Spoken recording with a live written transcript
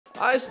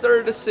I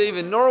started to save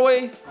in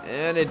Norway,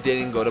 and it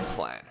didn't go to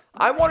plan.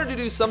 I wanted to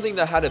do something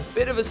that had a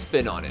bit of a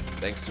spin on it.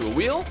 Thanks to a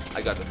wheel,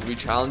 I got the 3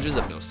 challenges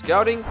of no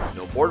scouting,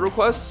 no board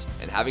requests,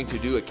 and having to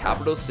do a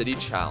capital city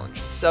challenge.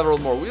 Several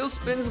more wheel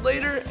spins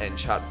later, and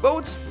chat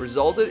votes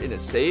resulted in a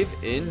save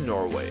in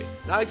Norway.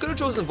 Now I could have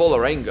chosen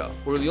Vålerenga,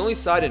 who are the only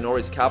side in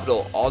Norway's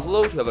capital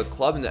Oslo to have a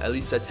club in the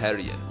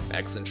Eliteserien,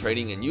 excellent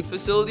training and youth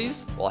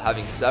facilities, while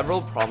having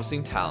several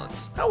promising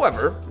talents.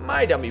 However,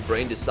 my dummy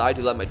brain decided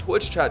to let my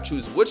Twitch chat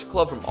choose which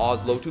club from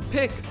Oslo to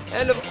pick,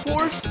 and of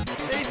course,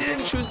 they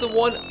didn't choose the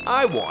one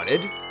I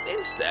wanted.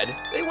 Instead,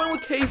 they went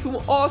with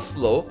KFUM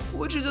Oslo,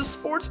 which is a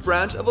sports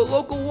branch of a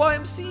local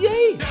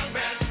YMCA.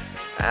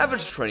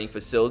 Average training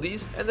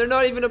facilities, and they're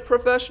not even a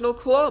professional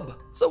club.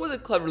 So with a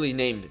cleverly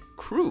named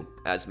Chroo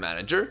as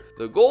manager,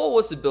 the goal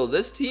was to build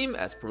this team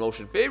as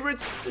promotion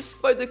favorites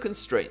despite the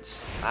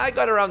constraints. I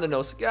got around the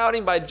no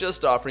scouting by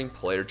just offering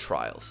player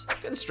trials.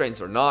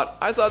 Constraints or not,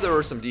 I thought there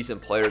were some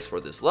decent players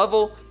for this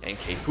level, and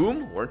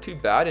KFUM weren't too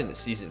bad in the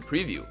season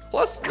preview.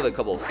 Plus, with a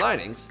couple of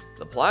signings,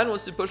 the plan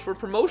was to push for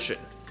promotion.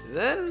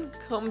 Then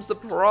comes the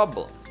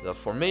problem, the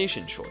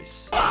formation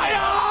choice.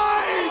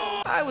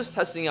 I was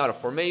testing out a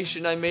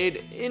formation I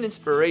made in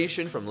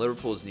inspiration from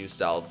Liverpool's new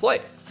style of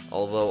play.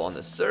 Although on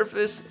the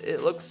surface,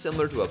 it looks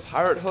similar to a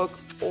pirate hook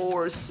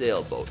or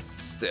sailboat.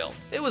 Still,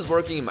 it was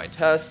working in my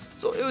tests,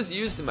 so it was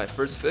used in my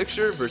first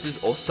fixture versus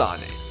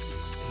Osane.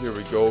 Here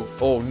we go.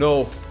 Oh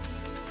no.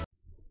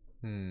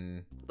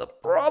 The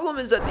problem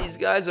is that these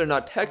guys are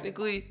not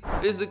technically,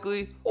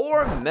 physically,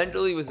 or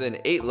mentally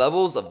within 8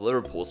 levels of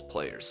Liverpool's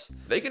players.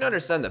 They can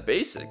understand the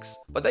basics,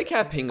 but they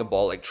can't ping a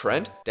ball like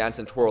Trent, dance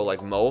and twirl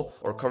like Mo,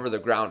 or cover the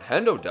ground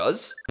Hendo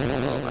does.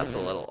 Well, that's a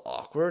little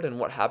awkward, and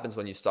what happens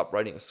when you stop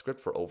writing a script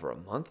for over a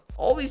month?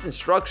 All these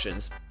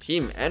instructions,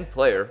 team and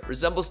player,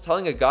 resembles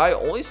telling a guy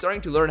only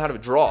starting to learn how to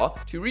draw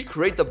to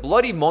recreate the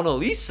bloody Mona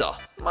Lisa.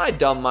 My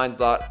dumb mind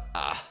thought,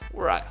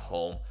 we're at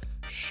home.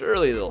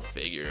 Surely they'll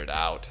figure it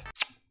out.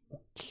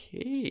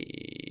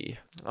 Okay.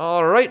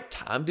 Alright,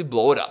 time to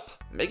blow it up.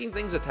 Making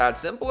things a tad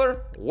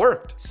simpler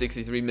worked.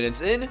 63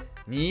 minutes in,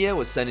 Nia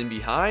was sent in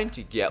behind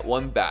to get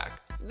one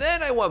back.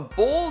 Then I went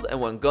bold and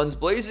went guns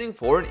blazing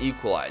for an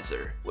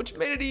equalizer, which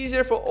made it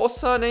easier for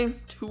Osane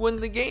to win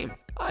the game.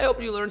 I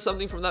hope you learned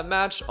something from that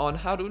match on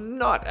how to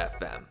not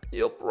FM.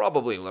 You'll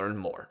probably learn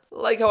more.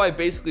 Like how I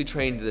basically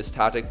trained this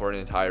tactic for an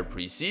entire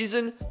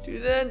preseason, to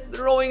then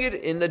throwing it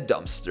in the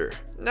dumpster.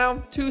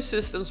 Now, 2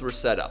 systems were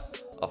set up.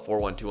 A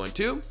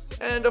 4-1-2-1-2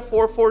 and a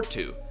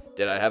 4-4-2.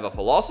 Did I have a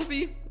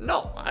philosophy?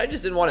 No, I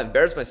just didn't want to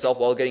embarrass myself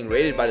while getting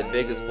rated by the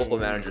biggest Football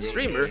Manager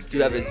streamer to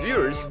have his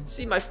viewers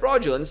see my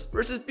fraudulence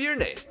versus Byrne,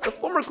 the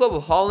former club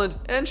of Holland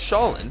and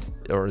Sjælland.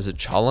 Or is it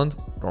Sjælland?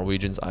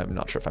 Norwegians, I'm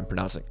not sure if I'm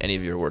pronouncing any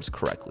of your words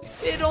correctly.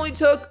 It only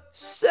took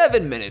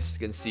 7 minutes to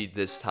concede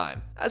this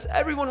time, as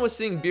everyone was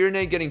seeing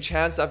Byrne getting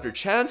chance after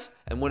chance,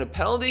 and when a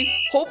penalty,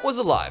 hope was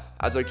alive,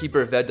 as our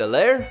keeper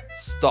Vedalair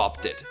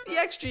stopped it. The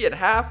XG at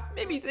half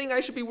made me think I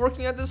should be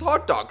working at this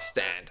hot dog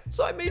stand,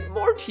 so I made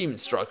more team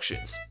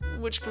instructions,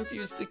 which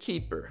confused the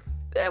keeper.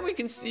 Then we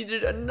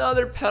conceded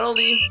another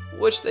penalty,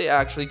 which they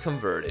actually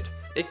converted.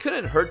 It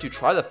couldn't hurt to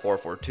try the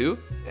 4-4-2,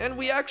 and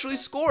we actually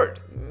scored.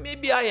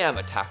 Maybe I am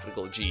a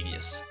tactical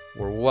genius.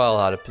 We're well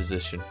out of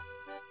position.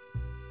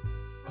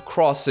 A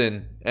cross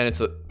in, and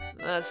it's a...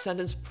 That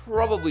sentence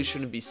probably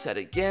shouldn't be said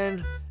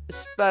again,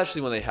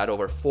 especially when they had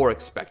over 4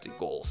 expected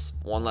goals.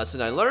 One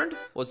lesson I learned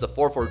was the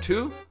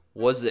 4-4-2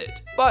 was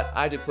it, but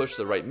I had to push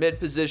the right mid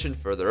position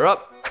further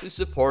up to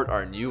support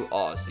our new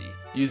Aussie.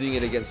 Using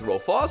it against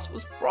Rofos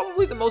was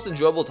probably the most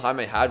enjoyable time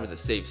I had with the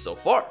save so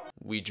far.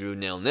 We drew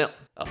 0-0.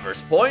 A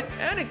first point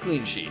and a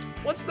clean sheet.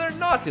 What's there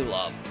not to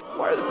love?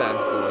 Why are the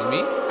fans booing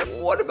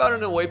me? What about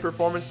an away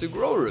performance to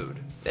Grorud?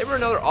 They were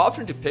another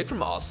option to pick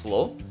from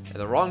Oslo, and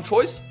the wrong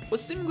choice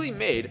was seemingly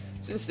made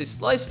since they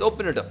sliced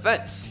open our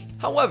defense.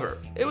 However,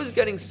 it was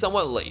getting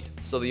somewhat late,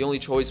 so the only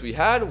choice we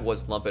had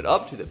was lump it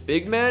up to the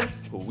big man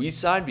who we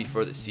signed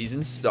before the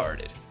season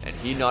started, and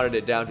he nodded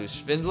it down to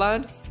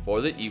Svindland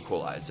for the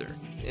equalizer.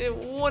 It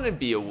wouldn't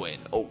be a win.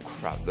 Oh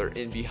crap, they're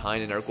in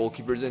behind and our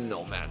goalkeeper's in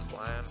no man's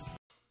land.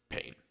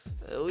 Pain.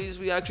 At least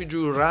we actually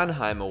drew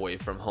Ranheim away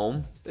from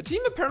home. The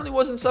team apparently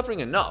wasn't suffering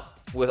enough.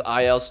 With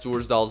IL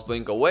Stuarsdal's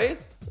blink away,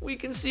 we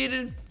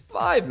conceded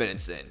 5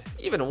 minutes in.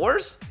 Even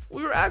worse,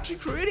 we were actually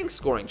creating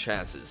scoring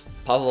chances.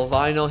 Pavel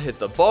Vinyl hit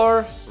the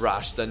bar,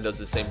 Rashton does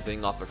the same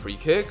thing off a free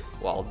kick,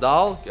 while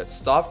Dahl gets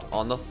stopped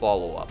on the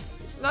follow-up.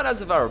 It's not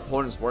as if our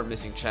opponents weren't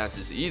missing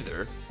chances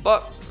either,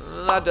 but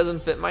that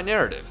doesn't fit my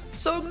narrative.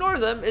 So ignore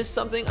them is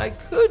something I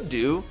could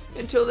do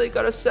until they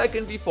got a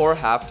second before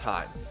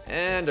halftime,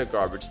 and a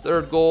garbage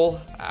third goal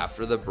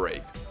after the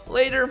break.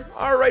 Later,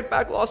 our right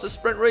back lost a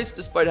sprint race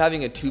despite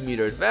having a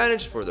 2-meter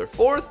advantage for their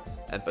 4th,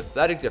 and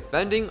pathetic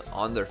defending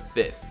on their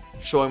 5th.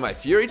 Showing my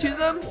fury to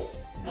them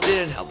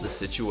didn't help the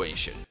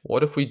situation.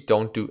 What if we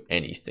don't do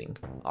anything?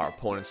 Our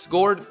opponent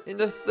scored in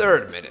the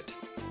 3rd minute.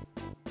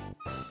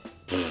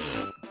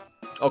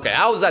 Okay,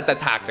 how was that the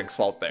tactics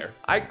fault there?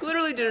 I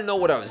clearly didn't know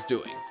what I was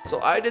doing,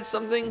 so I did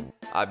something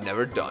I've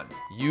never done.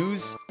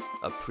 Use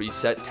a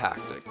preset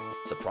tactic.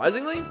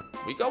 Surprisingly,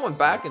 we got one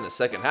back in the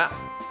second half.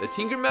 The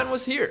Tinkerman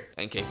was here,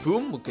 and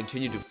K-Foom would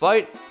continue to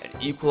fight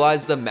and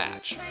equalize the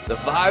match. The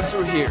vibes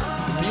were here,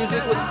 the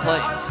music was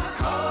playing.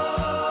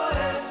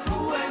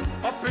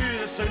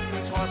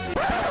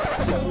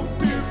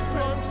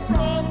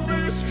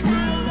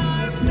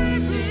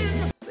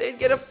 They'd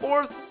get a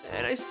fourth,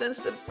 and I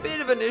sensed a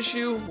bit of an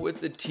issue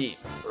with the team.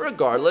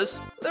 Regardless,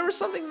 there was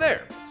something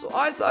there, so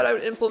I thought I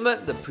would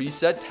implement the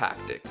preset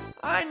tactic.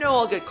 I know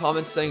I'll get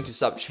comments saying to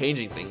stop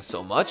changing things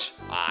so much.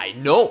 I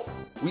know.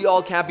 We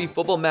all can't be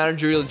football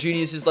managerial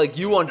geniuses like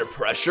you under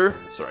pressure.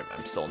 Sorry,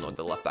 I'm still annoyed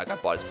the left back I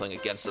bought is playing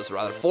against us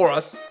rather for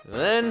us.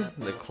 Then,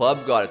 the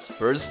club got its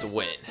first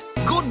win.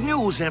 Good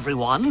news,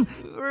 everyone.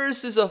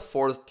 Versus a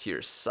fourth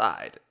tier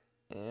side.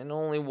 And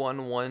only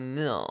won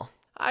 1-0.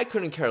 I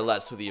couldn't care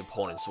less who the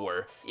opponents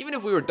were. Even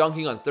if we were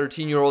dunking on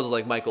 13-year-olds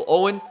like Michael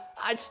Owen,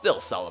 I'd still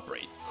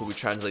celebrate. Could we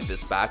translate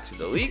this back to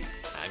the league?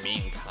 I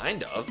mean,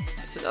 kind of.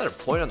 It's another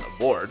point on the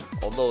board,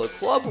 although the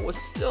club was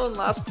still in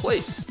last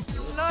place.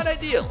 Not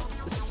ideal,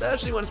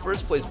 especially when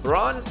first place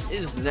Braun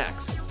is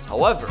next.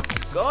 However,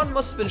 God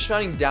must have been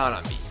shining down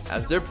on me,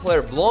 as their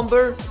player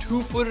Blomber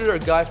two-footed our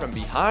guy from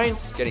behind,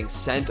 getting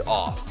sent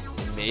off.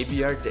 It may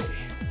be our day.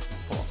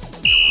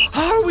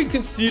 How are we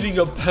conceding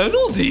a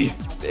penalty?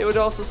 They would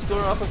also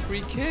score off a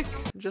free kick.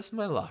 Just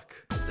my luck.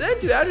 Then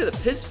to add to the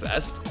piss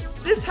fest,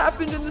 this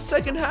happened in the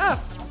second half.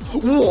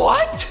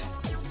 What?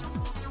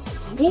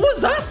 What was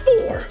that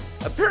for?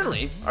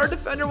 Apparently, our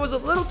defender was a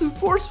little too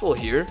forceful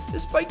here,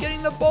 despite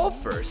getting the ball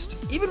first.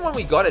 Even when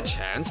we got a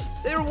chance,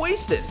 they were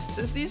wasted,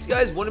 since these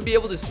guys wouldn't be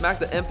able to smack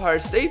the Empire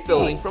State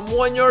Building from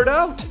 1 yard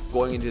out.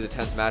 Going into the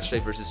 10th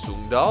matchday versus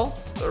Sungdal,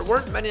 there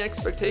weren't many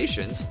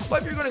expectations,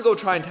 but if you're gonna go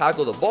try and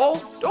tackle the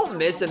ball, don't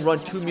miss and run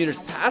 2 meters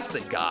past the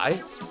guy.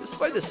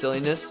 Despite the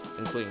silliness,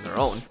 including their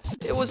own,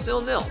 it was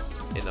 0-0.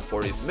 In the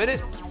 40th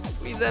minute,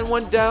 we then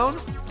went down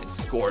and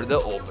scored the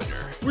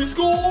opener. We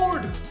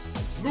scored!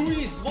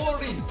 Luis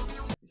Mori!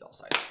 He's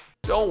offside.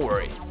 Don't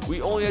worry,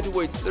 we only had to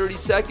wait 30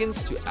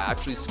 seconds to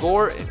actually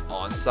score an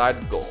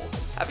onside goal.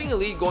 Having a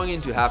lead going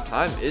into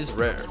halftime is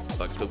rare,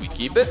 but could we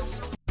keep it?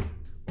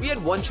 We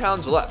had one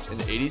challenge left in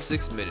the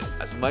 86th minute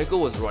as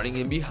Michael was running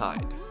in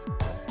behind.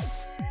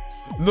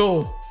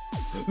 No!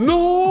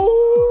 No!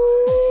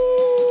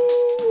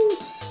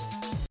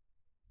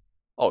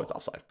 Oh, it's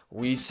offside.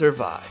 We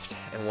survived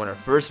and won our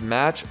first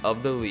match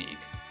of the league.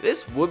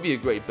 This would be a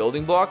great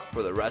building block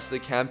for the rest of the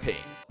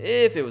campaign,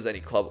 if it was any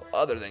club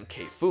other than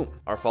K-Foom.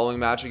 Our following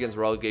match against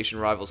relegation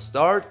rival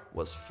Start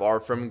was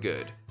far from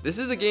good. This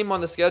is a game on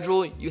the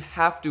schedule you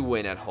have to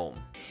win at home.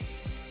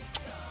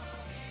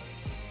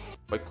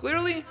 But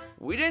clearly,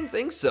 we didn't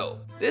think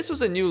so. This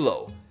was a new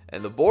low,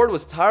 and the board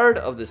was tired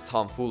of this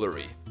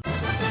tomfoolery.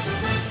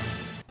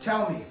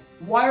 Tell me,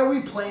 why are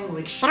we playing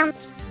like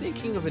shit?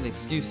 Thinking of an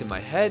excuse in my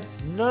head,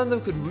 none of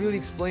them could really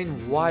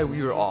explain why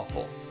we were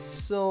awful.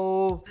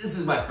 So... This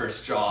is my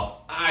first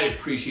job. I'd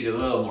appreciate a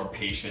little more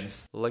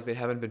patience. Like they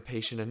haven't been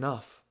patient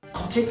enough.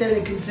 I'll take that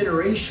in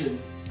consideration,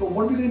 but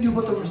what are we gonna do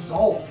about the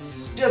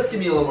results? Just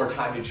give me a little more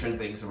time to turn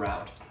things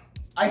around.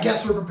 I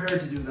guess we're prepared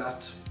to do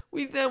that.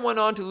 We then went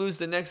on to lose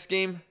the next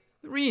game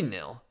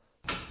 3-0.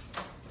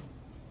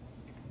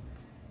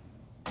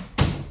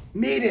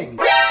 Meeting.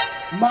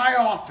 My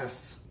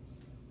office.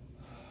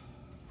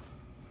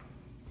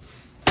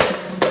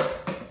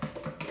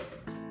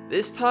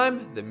 This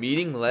time, the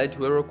meeting led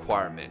to a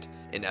requirement.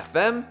 In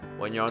FM,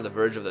 when you're on the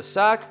verge of the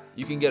sack,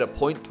 you can get a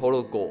point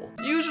total goal.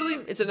 Usually,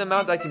 it's an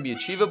amount that can be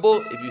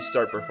achievable if you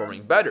start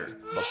performing better.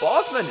 But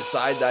Bossman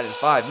decided that in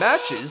 5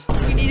 matches,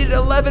 we needed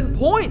 11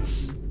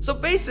 points. So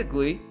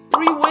basically,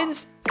 3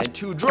 wins and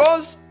 2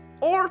 draws,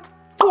 or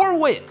 4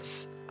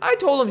 wins. I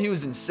told him he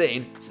was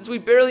insane, since we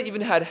barely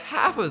even had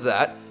half of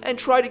that, and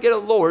tried to get it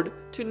lowered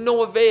to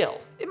no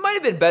avail. It might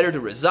have been better to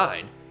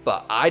resign,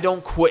 but I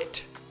don't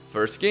quit.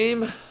 First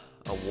game,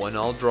 a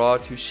 1-1 draw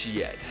to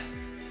Squadda.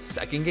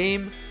 Second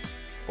game,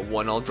 a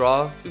 1-1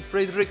 draw to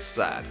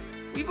Fredrikstad.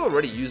 We've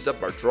already used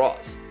up our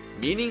draws,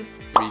 meaning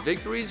 3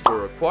 victories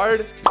were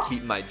required to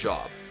keep my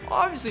job.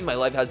 Obviously my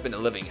life has been a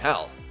living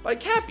hell, but I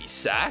can't be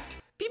sacked.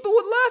 People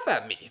would laugh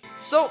at me.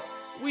 So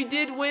we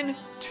did win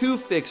 2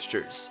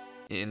 fixtures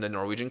in the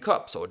Norwegian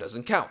Cup, so it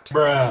doesn't count.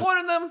 Bruh. One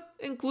of them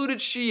included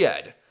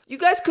Squadda. You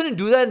guys couldn't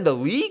do that in the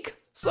league?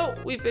 So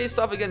we faced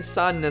off against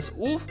SNES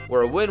Ulf,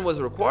 where a win was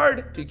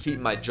required to keep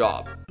my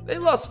job. They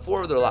lost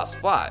 4 of their last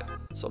 5,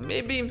 so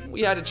maybe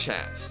we had a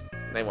chance.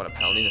 They won a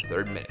penalty in the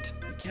 3rd minute.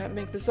 You can't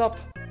make this up.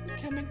 You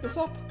can't make this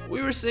up.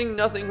 We were seeing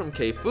nothing from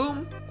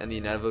K-Foom, and the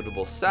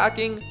inevitable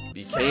sacking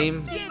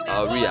became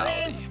a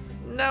reality.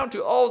 Now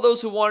to all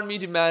those who wanted me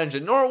to manage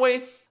in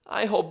Norway,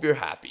 I hope you're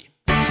happy.